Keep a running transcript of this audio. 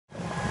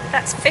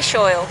That's fish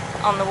oil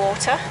on the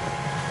water.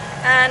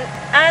 And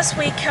as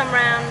we come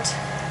round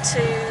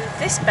to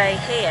this bay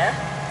here,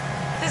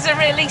 there's a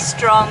really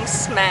strong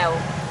smell.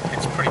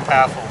 It's pretty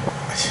powerful.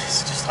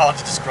 It's just hard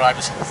to describe.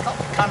 It's not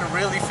kind of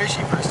really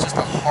fishy, but it's just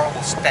a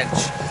horrible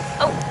stench.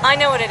 Oh, I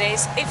know what it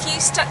is. If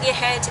you stuck your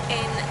head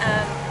in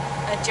a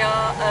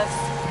jar of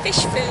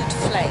fish food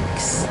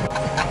flakes,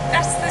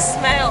 that's the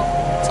smell.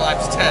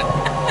 Times 10.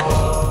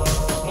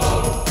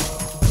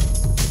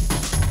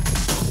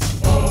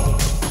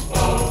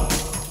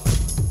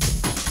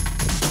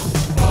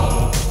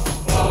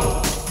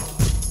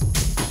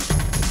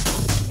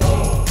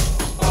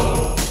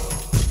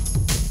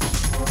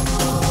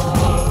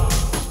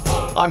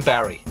 I'm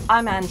Barry.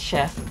 I'm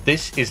Ansha.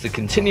 This is the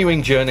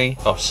continuing journey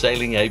of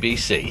Sailing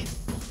ABC.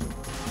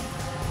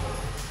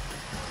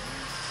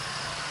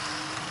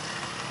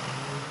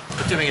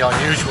 We're doing our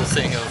usual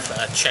thing of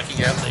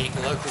checking out the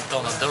local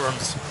Donna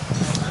Durhams.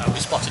 We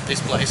spotted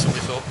this place and we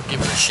thought we'd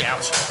give it a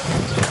shout.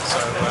 So,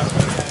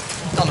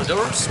 Donna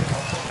Durhams,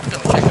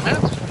 going to check them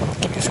out.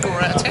 Give you a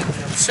score out of 10.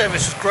 The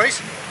service was great.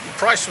 The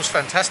price was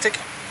fantastic.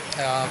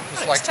 It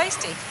was like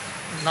tasty.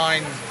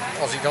 $9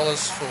 Aussie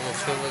for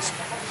fillers.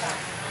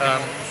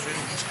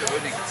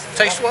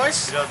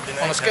 Taste-wise,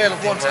 on a scale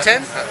of 1 to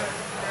 10,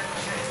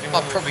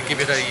 I'd probably give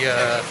it a 8.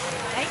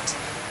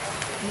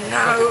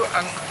 No.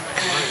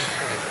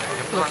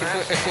 Look,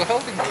 if we're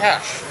holding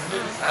cash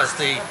as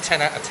the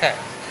 10 out of 10,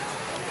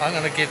 I'm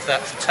going to give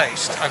that for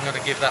taste. I'm going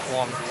to give that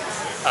one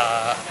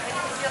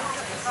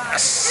a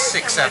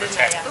 6 out of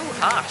 10. Ooh,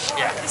 harsh.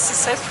 Yeah. This is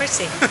so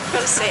pretty. You've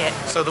got to see it.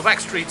 So the back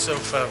streets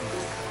of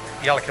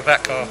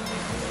Yalikavak are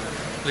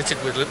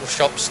littered with little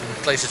shops and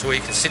places where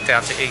you can sit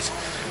down to eat.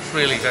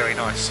 Really very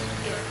nice.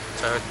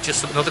 So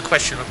just another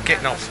question of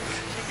getting off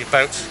your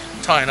boat,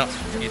 tying up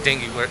your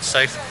dinghy where it's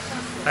safe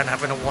and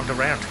having a wander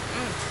around.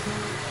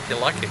 You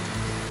like it.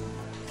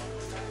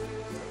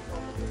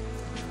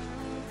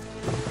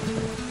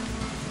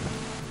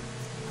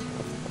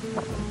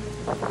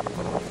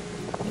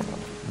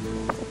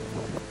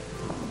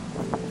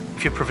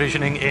 If you're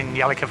provisioning in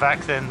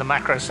Yalikavak, then the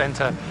macro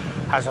centre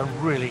has a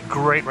really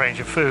great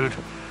range of food,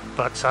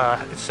 but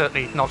it's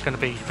certainly not going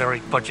to be very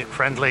budget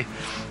friendly.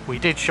 We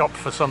did shop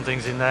for some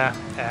things in there,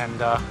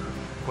 and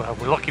well,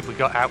 we're lucky we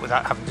got out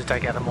without having to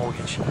take out a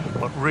mortgage,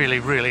 but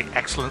really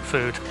excellent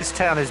food. This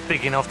town is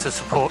big enough to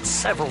support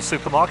several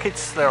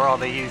supermarkets. There are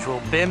the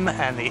usual BIM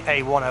and the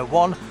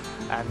A101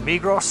 and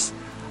Migros,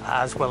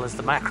 as well as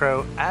the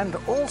Macro, and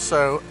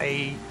also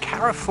a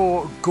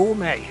Carrefour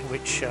Gourmet,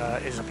 which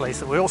is a place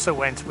that we also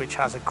went, which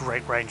has a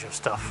great range of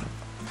stuff.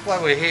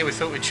 While we're here, we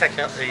thought we'd check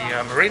out the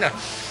marina,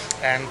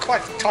 and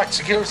quite tight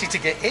security to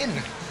get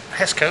in.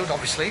 HES code,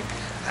 obviously,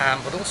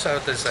 but also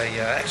there's a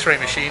X-ray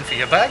machine for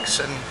your bags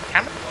and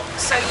camera.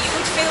 So you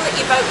would feel that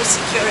your boat was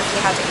secure if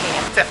you had it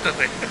here?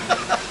 Definitely.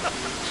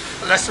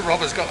 Unless the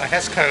robber's got a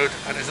HES code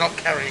and is not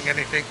carrying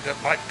anything that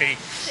might be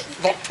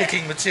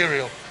lock-picking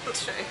material.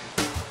 That's true.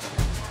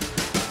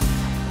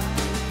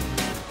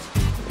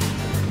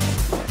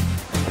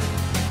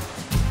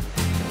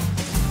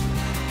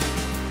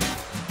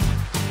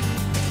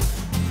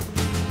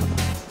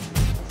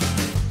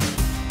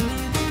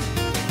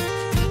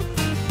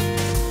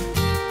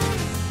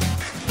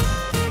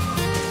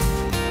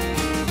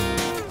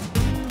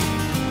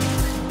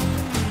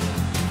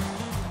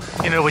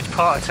 You know which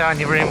part of town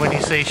you're in when you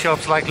see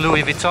shops like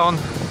Louis Vuitton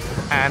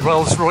and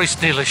Rolls-Royce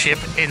dealership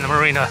in the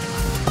marina.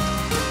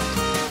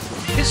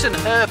 Kiss and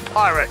her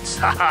pirates.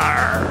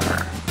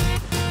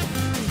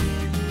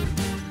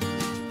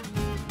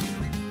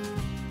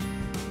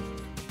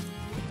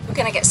 We're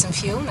going to get some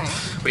fuel now.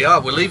 We are.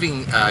 We're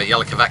leaving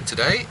Yalikavak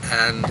today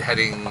and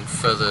heading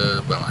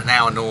further, well, an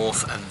hour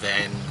north and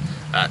then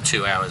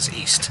 2 hours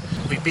east.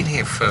 We've been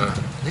here for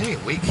nearly a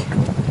week.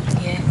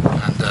 Yeah.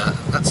 And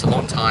that's a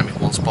long time in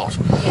one spot.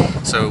 Yeah.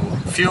 So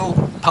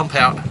fuel, pump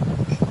out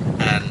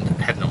and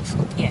head north.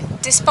 Yeah.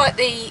 Despite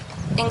the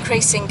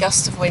increasing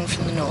gust of wind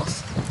from the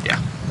north. Yeah.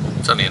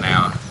 It's only an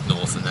hour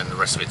north and then the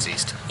rest of it's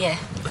east. Yeah.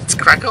 Let's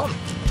crack on.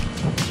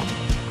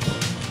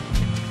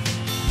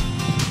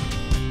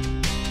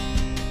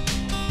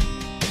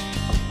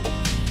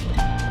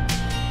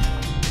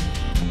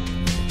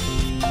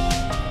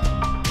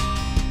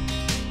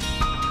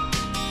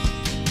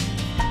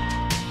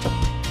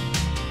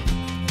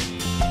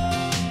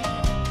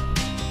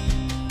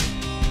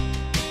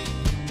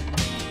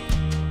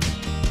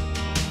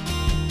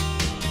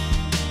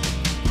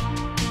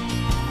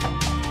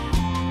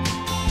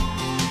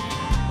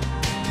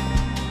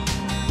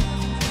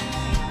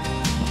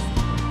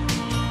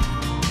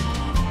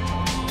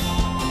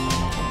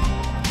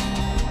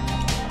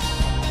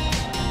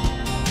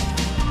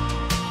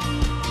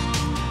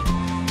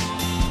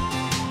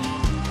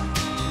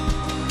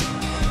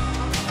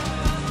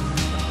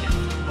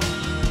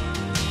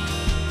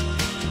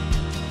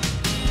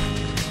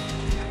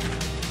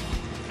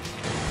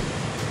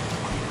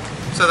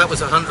 So that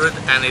was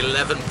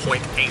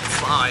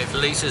 111.85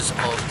 litres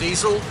of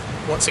diesel.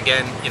 Once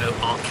again, you know,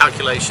 our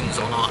calculations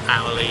on our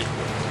hourly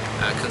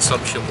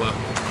consumption were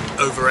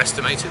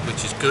overestimated,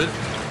 which is good.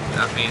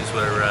 That means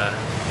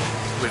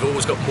we've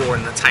always got more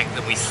in the tank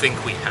than we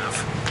think we have,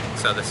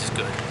 so this is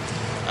good.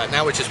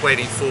 Now we're just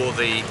waiting for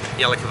the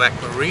Yalikavac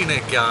Marina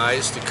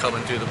guys to come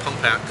and do the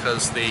pump out,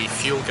 because the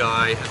fuel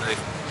guy and the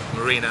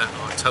marina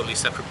are totally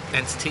separate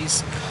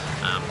entities.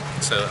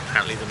 So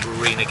apparently the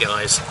marina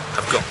guys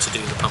have got to do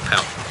the pump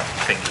out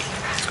thingy.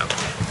 So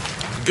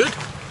good.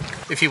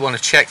 If you want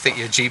to check that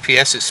your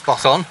GPS is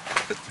spot on,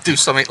 do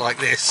something like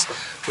this.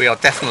 We are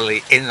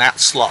definitely in that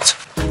slot.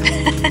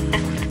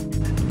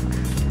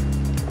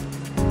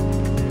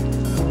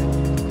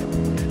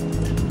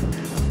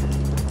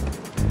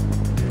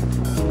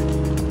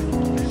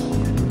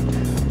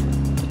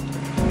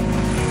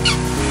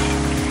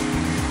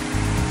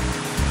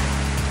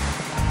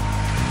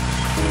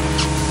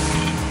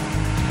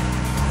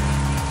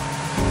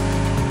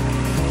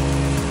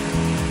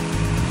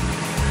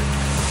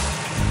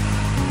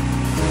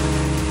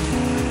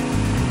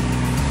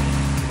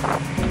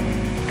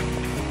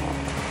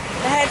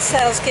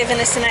 Sail's given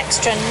us an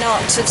extra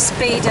knot of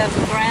speed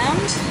over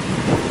ground.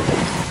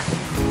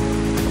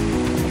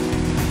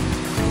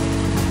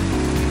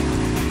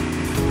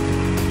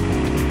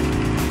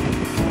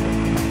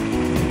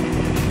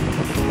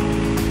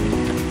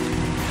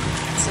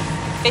 There's a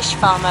fish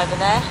farm over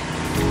there.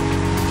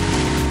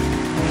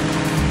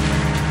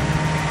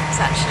 There's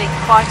actually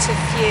quite a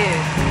few.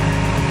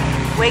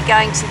 We're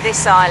going to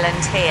this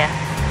island here.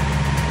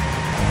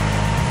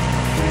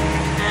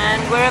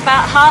 And we're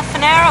about half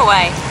an hour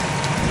away.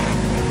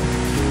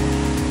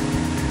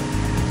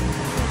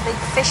 Big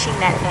fishing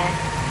net there.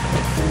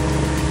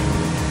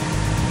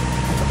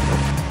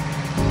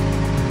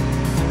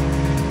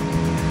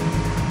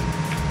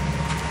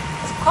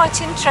 It's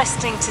quite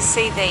interesting to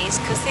see these,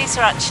 because these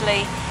are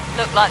actually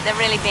look like they're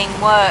really being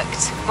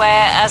worked,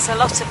 whereas a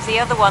lot of the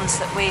other ones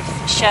that we've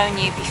shown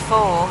you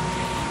before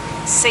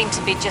seem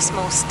to be just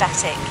more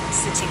static,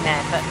 sitting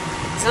there. But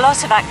there's a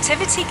lot of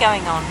activity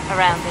going on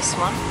around this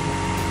one.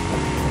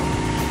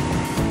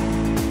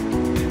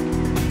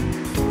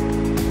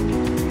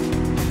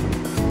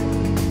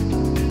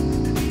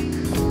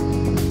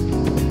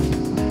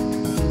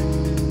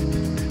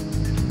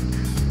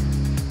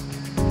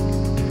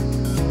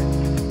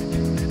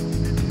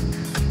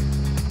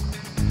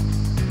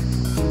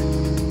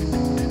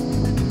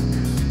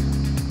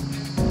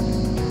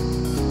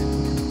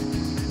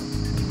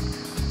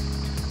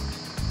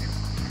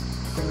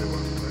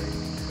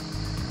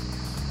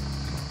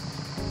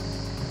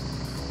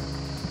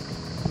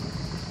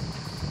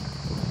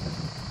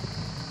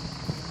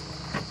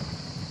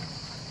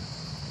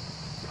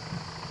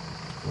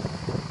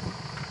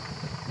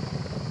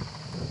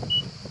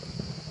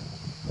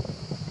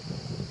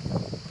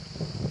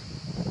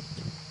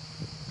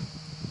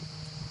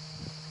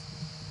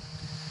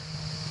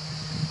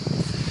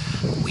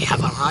 We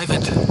have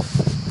arrived.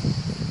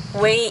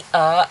 We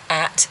are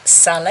at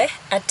Sale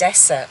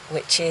Adessa,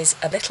 which is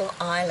a little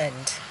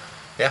island.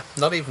 Yeah,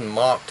 not even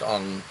marked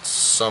on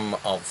some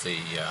of the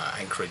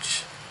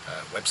anchorage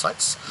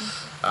websites.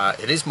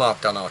 It is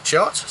marked on our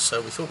chart,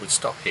 so we thought we'd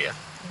stop here.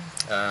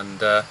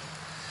 And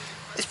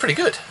it's pretty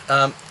good.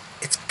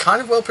 It's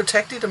kind of well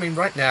protected. I mean,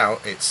 right now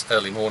it's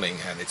early morning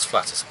and it's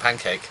flat as a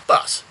pancake,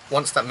 but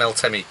once that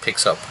Meltemi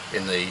picks up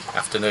in the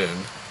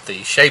afternoon,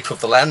 the shape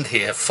of the land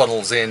here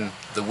funnels in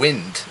the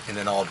wind in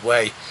an odd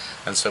way,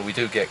 and so we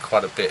do get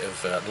quite a bit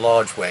of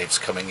large waves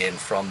coming in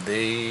from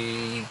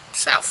the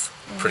south,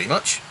 pretty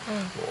much,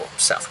 or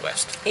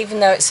southwest. Even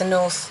though it's a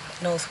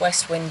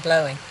northwest wind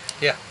blowing.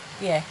 Yeah.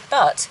 Yeah,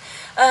 but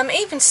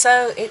even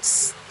so,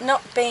 it's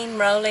not been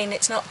rolling,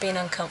 it's not been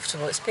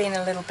uncomfortable, it's been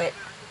a little bit,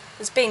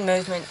 there's been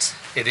movement.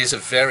 It is a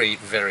very,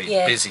 very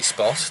busy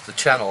spot. The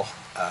channel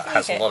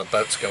has a lot of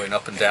boats going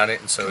up and down it,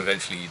 and so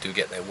eventually you do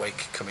get their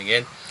wake coming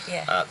in.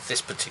 Yeah.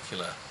 This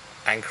particular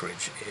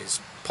anchorage is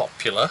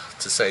popular,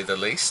 to say the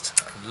least.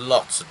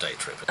 Lots of day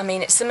trippers. I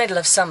mean, it's the middle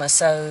of summer,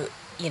 so,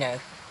 you know,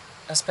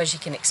 I suppose you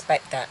can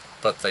expect that.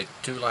 But they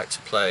do like to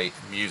play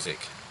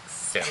music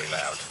very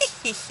loud.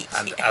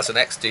 And as an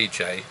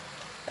ex-DJ,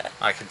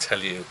 I can tell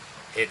you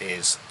it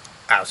is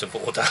out of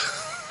order.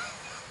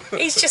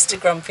 He's just a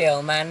grumpy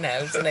old man now,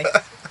 isn't he?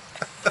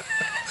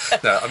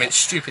 No, I mean, it's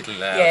stupidly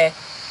loud. Yeah.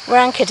 We're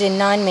anchored in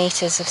 9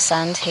 metres of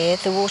sand here.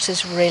 The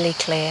water's really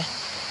clear.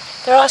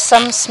 There are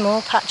some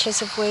small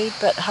patches of weed,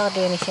 but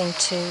hardly anything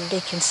to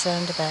be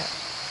concerned about.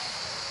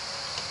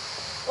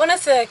 One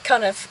of the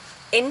kind of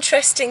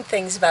interesting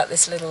things about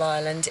this little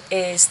island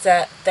is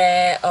that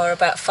there are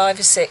about 5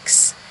 or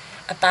 6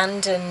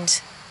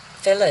 abandoned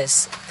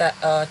villas that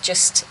are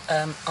just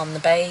on the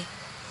bay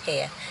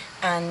here,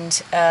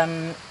 and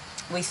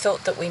we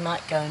thought that we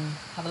might go and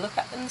have a look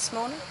at them this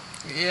morning.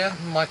 Yeah,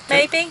 might do.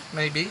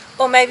 Maybe.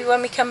 Or maybe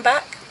when we come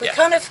back.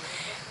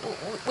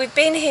 We've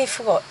been here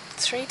for what,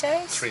 3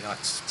 days? 3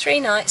 nights. 3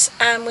 nights,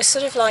 and we're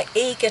sort of like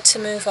eager to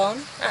move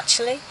on,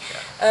 actually.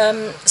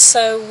 Yeah.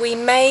 So we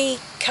may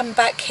come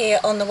back here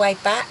on the way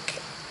back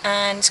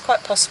and it's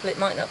quite possible it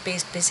might not be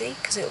as busy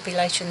because it will be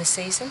later in the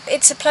season.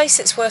 It's a place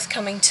that's worth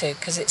coming to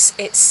because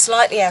it's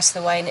slightly out of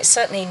the way, and it's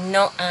certainly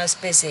not as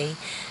busy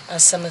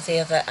as some of the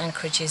other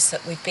anchorages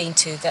that we've been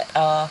to that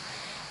are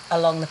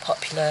along the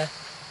popular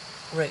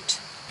route.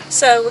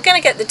 So we're going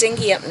to get the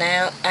dinghy up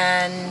now,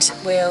 and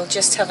we'll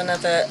just have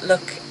another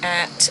look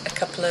at a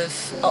couple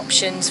of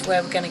options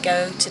where we're going to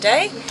go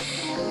today,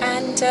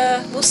 and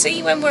we'll see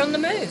you when we're on the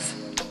move.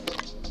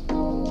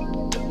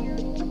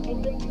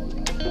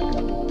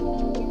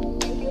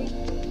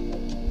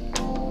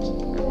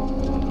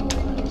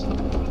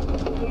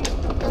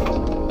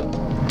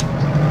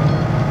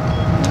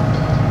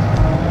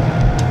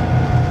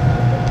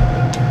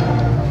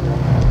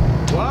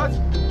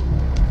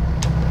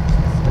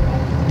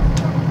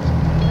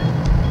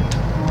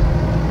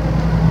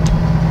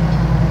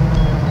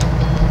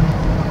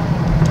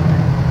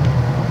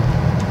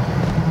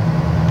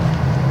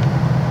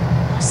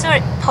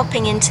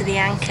 Popping into the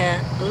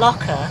anchor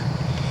locker,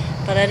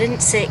 but I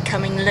didn't see it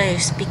coming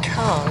loose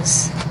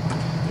because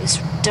it was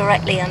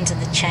directly under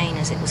the chain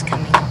as it was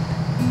coming up.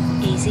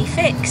 Easy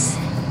fix.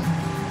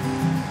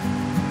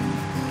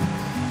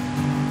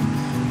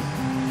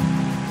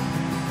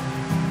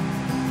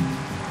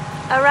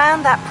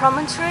 Around that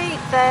promontory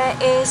there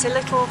is a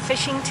little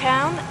fishing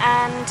town,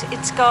 and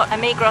it's got a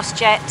Migros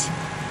jet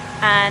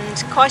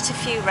and quite a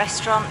few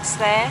restaurants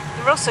there.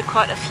 There are also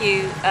quite a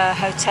few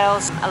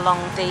hotels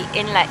along the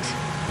inlet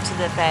to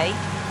the bay,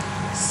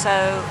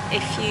 so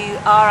if you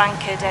are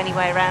anchored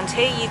anywhere around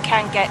here you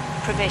can get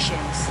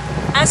provisions.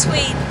 As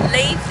we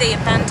leave the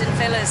abandoned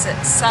villas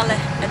at Sala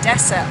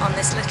Edessa on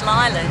this little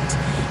island,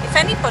 if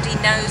anybody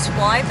knows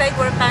why they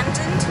were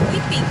abandoned,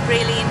 we'd be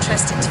really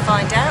interested to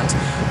find out.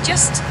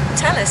 Just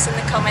tell us in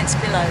the comments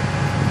below.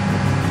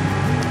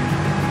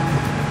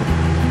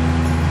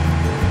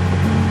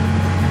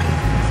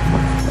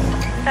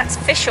 That's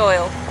fish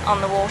oil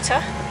on the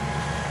water,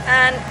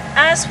 and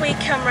as we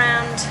come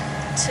round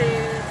to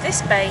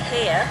this bay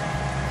here,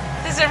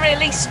 there's a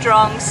really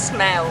strong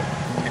smell.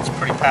 It's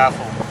pretty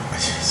powerful.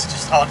 It's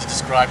just hard to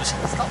describe. It's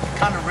not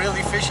kind of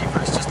really fishy,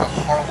 but it's just a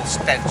horrible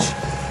stench.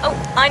 Oh,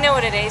 I know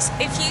what it is.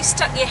 If you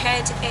stuck your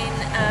head in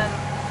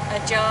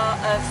a jar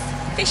of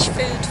fish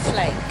food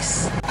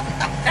flakes,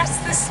 that's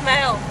the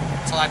smell.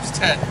 Times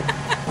 10.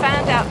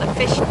 Found out the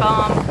fish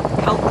farm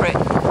culprit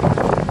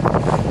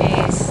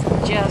is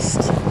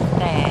just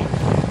there.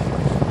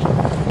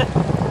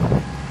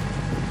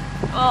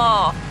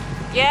 Oh,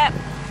 yeah,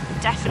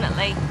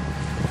 definitely.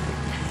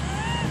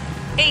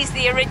 He's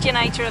the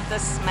originator of the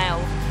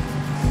smell.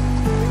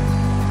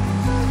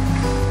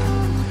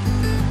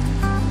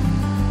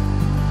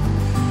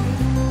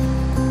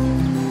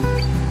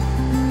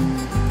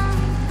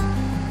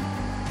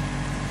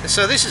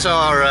 So this is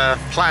our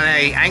Plan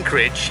A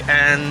anchorage,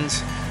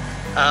 and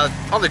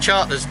on the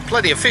chart there's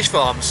plenty of fish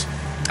farms,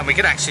 and we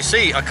can actually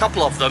see a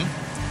couple of them,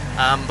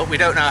 but we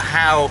don't know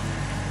how,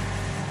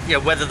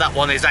 whether that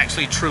one is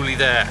actually truly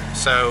there.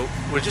 So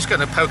we're just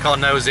going to poke our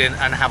nose in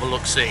and have a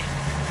look-see.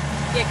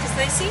 Yeah, because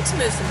they seem to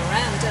move them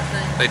around,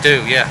 don't they? They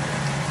do, yeah.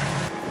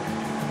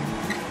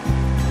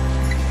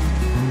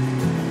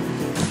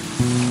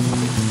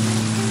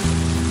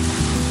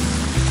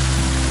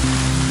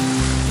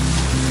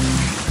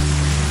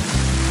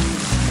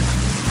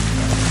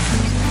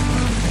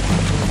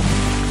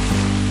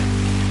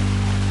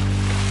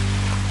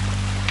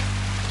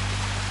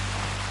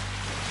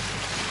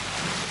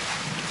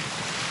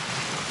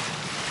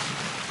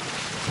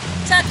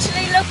 It's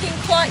actually looking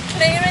quite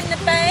clear in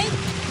the bay.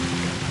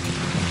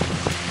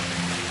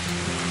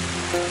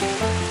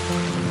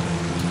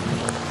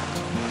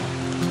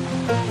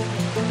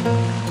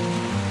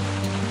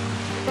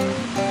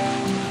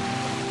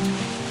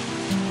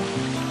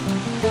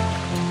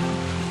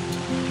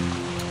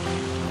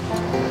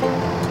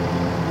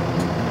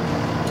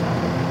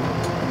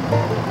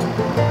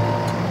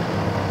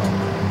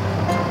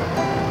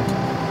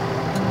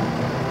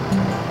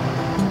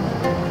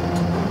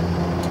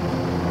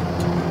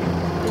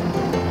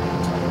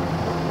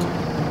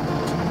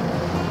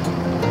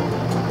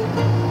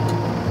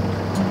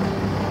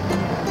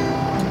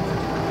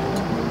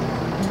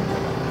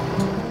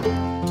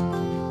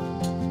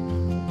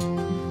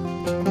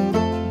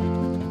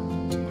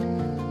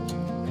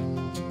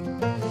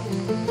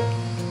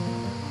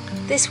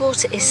 This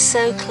water is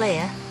so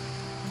clear.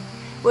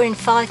 We're in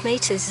 5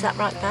 metres, is that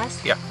right,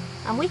 Baz? Yeah.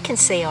 And we can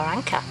see our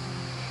anchor.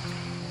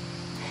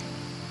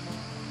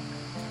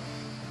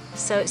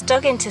 So it's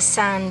dug into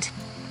sand.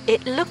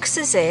 It looks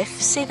as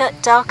if, see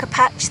that darker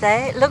patch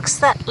there? It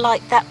looks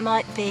like that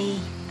might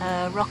be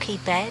a rocky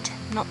bed.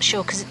 Not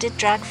sure, because it did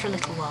drag for a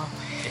little while.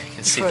 Yeah, you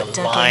can see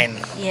the line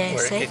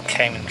where it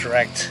came and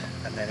dragged,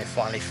 and then it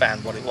finally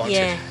found what it wanted.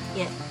 Yeah,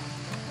 yeah.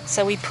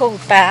 So we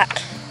pulled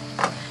back,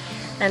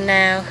 and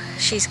now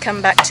she's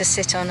come back to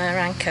sit on her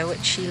anchor,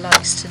 which she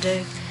likes to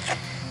do.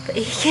 But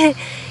you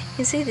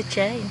can see the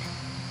chain.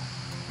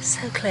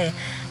 So clear.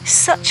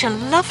 Such a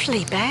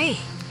lovely bay.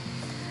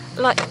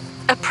 Like,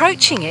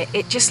 approaching it,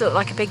 it just looked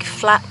like a big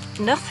flat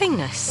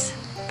nothingness.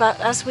 But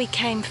as we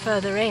came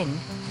further in,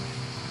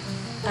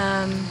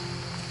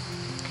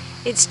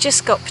 It's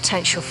just got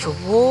potential for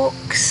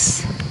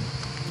walks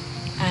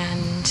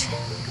and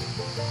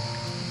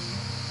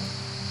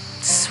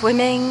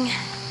swimming.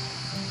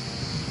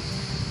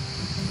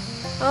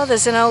 Oh,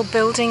 there's an old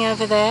building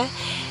over there.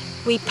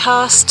 We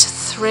passed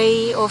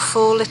 3 or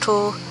 4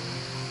 little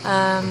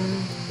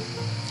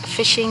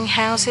fishing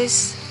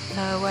houses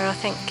where I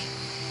think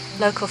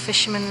local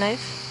fishermen live.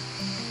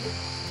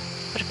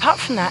 But apart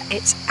from that,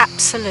 it's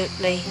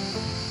absolutely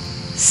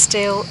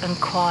still and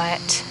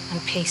quiet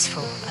and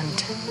peaceful,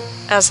 and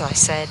as I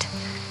said,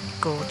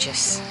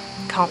 gorgeous.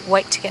 Can't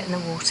wait to get in the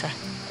water.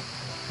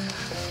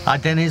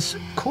 Then is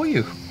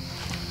Koyu.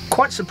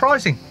 Quite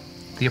surprising.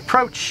 The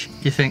approach,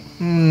 you think,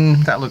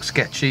 that looks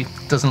sketchy,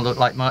 doesn't look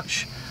like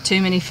much.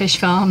 Too many fish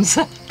farms.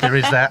 There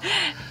is that.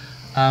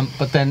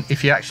 But then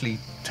if you actually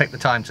take the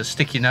time to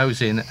stick your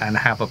nose in and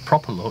have a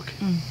proper look,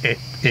 it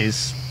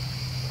is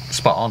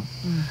spot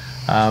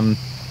on.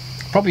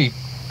 Probably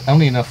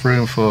only enough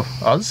room for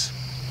us,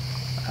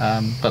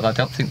 but I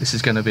don't think this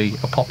is going to be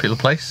a popular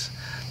place.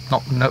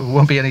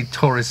 Won't be any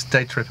tourist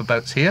day tripper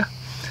boats here,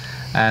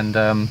 and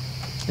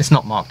it's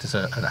not marked as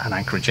an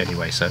anchorage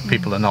anyway, so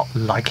people are not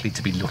likely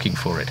to be looking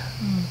for it.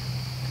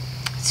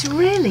 It's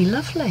really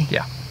lovely.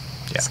 Yeah.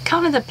 It's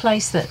kind of the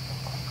place that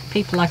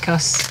people like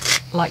us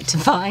like to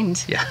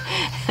find. Yeah.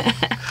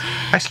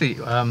 Actually,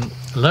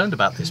 learned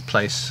about this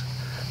place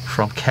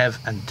from Kev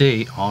and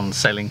Dee on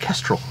Sailing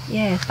Kestrel.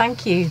 Yeah,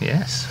 thank you.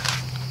 Yes.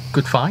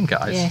 Good find,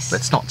 guys. Yes.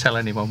 Let's not tell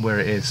anyone where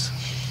it is.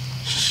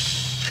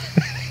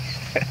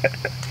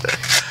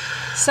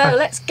 So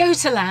let's go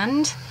to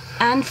land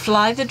and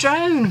fly the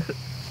drone.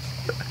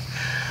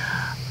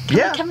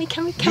 Can we?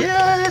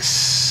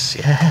 Yes,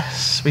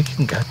 yes, we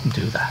can go and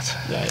do that.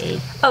 Yay.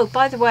 Oh,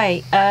 by the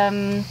way,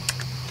 I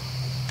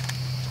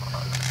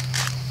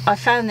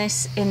found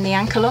this in the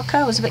anchor locker.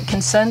 I was a bit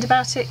concerned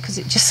about it because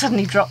it just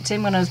suddenly dropped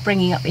in when I was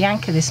bringing up the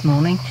anchor this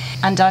morning,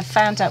 and I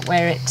found out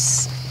where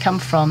it's come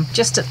from.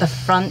 Just at the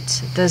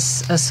front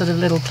there's a sort of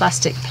little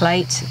plastic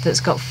plate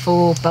that's got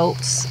 4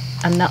 bolts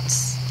and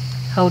nuts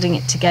holding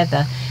it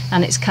together,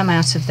 and it's come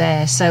out of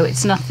there, so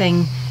it's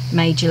nothing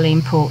majorly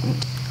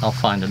important. I'll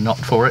find a knot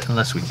for it,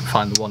 unless we can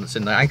find the one that's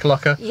in the anchor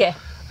locker. Yeah.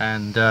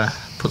 And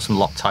put some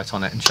Loctite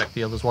on it and check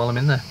the others while I'm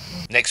in there.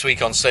 Next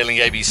week on Sailing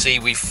ABC,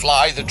 we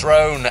fly the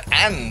drone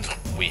and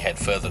we head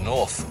further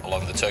north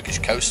along the Turkish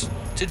coast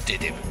to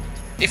Didim.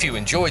 If you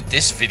enjoyed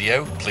this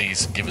video,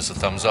 please give us a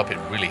thumbs up. It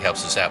really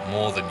helps us out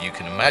more than you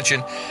can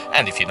imagine.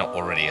 And if you're not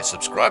already a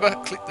subscriber,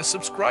 click the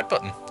subscribe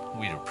button.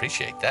 We'd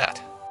appreciate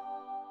that.